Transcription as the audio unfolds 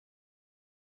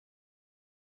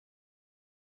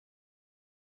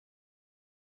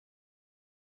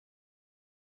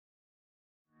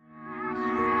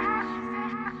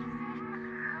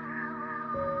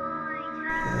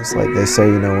It's like they say,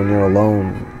 you know, when you're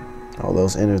alone, all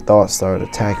those inner thoughts start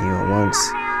attacking you at once,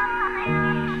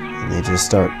 and they just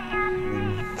start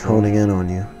honing in on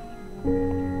you.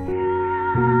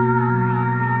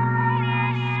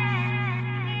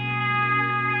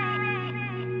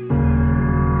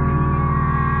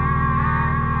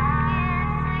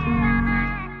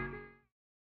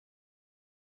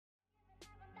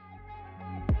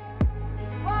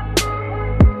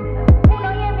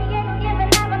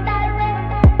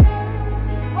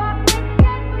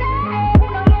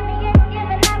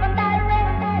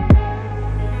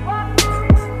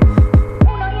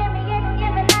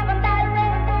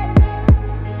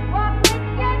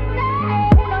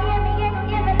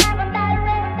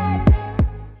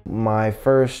 My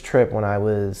first trip when I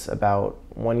was about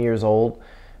 1 year old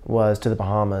was to the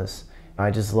Bahamas.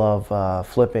 I just love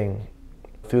flipping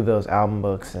through those album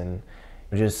books and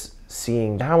just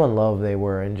seeing how in love they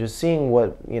were and just seeing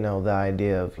what, you know, the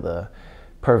idea of the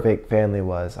perfect family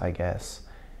was, I guess.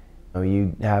 You know,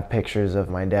 you have pictures of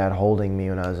my dad holding me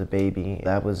when I was a baby.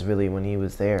 That was really when he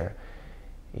was there.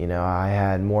 You know, I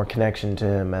had more connection to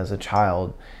him as a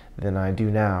child than I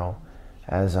do now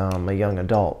as a young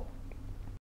adult.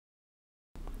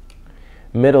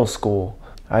 Middle school,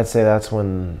 I'd say that's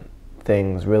when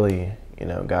things really, you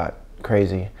know, got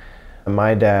crazy.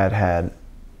 My dad had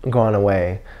gone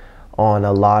away on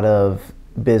a lot of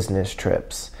business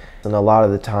trips, and a lot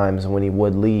of the times when he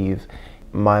would leave,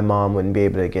 my mom wouldn't be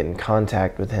able to get in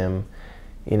contact with him,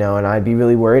 you know, and I'd be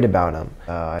really worried about him.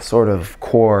 Sort of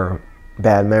core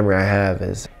bad memory I have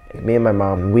is me and my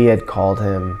mom, we had called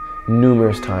him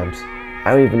numerous times.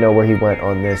 I don't even know where he went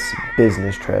on this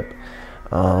business trip.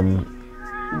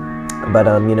 But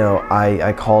you know,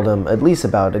 I called him at least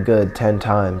about a good 10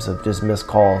 times of just missed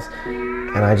calls,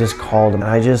 and I just called him,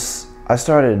 and I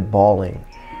started bawling.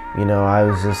 You know, I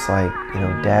was just like, you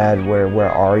know, Dad, where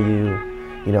are you?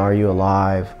 You know, are you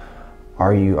alive?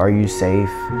 Are you safe?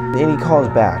 And he calls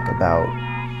back about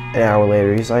an hour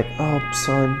later. He's like, oh,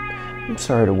 son, I'm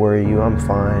sorry to worry you, I'm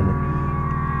fine.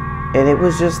 And it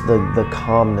was just the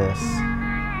calmness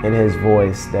in his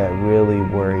voice that really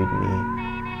worried me.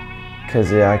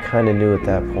 Because I kind of knew at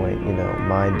that point, you know,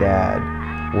 my dad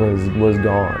was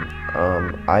gone.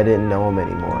 I didn't know him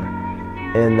anymore.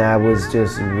 And that was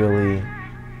just really,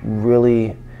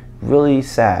 really, really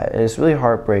sad. And it's really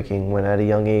heartbreaking when at a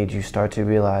young age you start to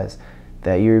realize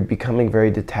that you're becoming very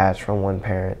detached from one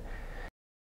parent.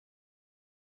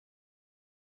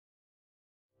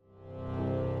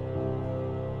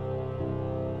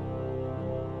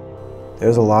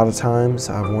 There's a lot of times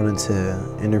I've wanted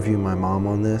to interview my mom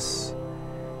on this,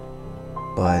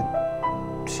 but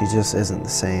she just isn't the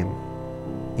same.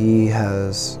 He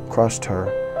has crushed her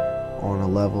on a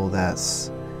level that's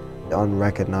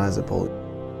unrecognizable.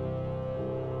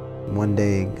 One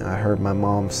day I heard my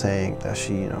mom saying that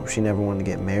she never wanted to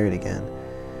get married again.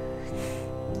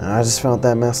 And I just felt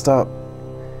that messed up.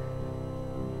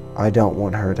 I don't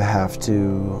want her to have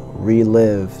to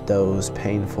relive those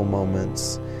painful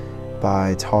moments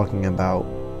by talking about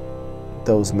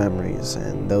those memories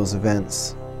and those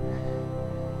events.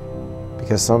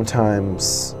 Because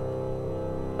sometimes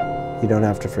you don't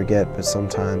have to forget, but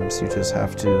sometimes you just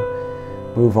have to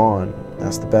move on.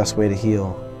 That's the best way to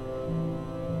heal.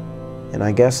 And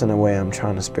I guess in a way I'm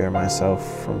trying to spare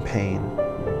myself from pain.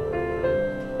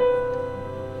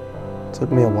 It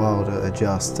took me a while to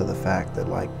adjust to the fact that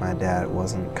like my dad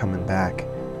wasn't coming back.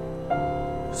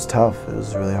 It was tough, it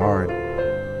was really hard.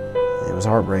 It was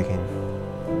heartbreaking.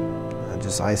 I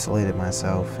just isolated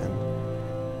myself and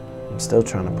I'm still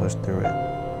trying to push through it.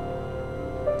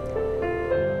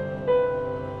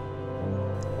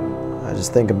 I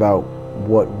just think about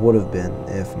what would have been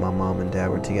if my mom and dad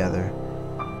were together.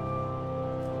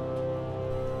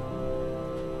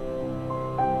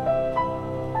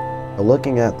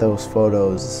 Looking at those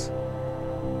photos,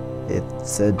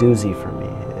 it's a doozy for me.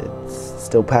 It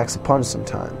still packs a punch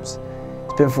sometimes.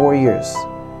 It's been 4 years.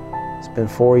 It's been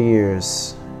 4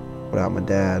 years without my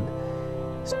dad.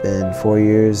 It's been 4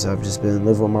 years I've just been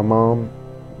living with my mom.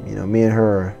 You know, me and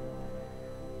her,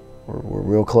 we're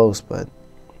real close, but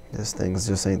this things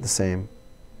just ain't the same.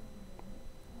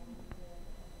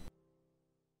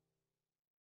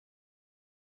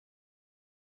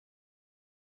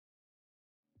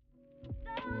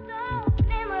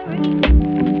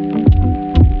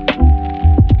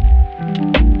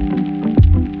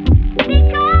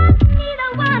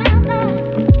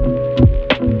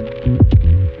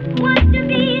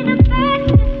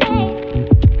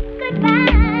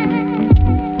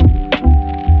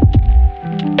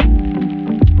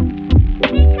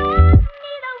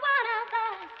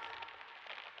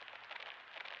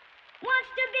 wants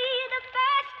to be the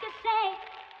first to say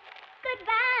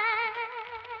goodbye.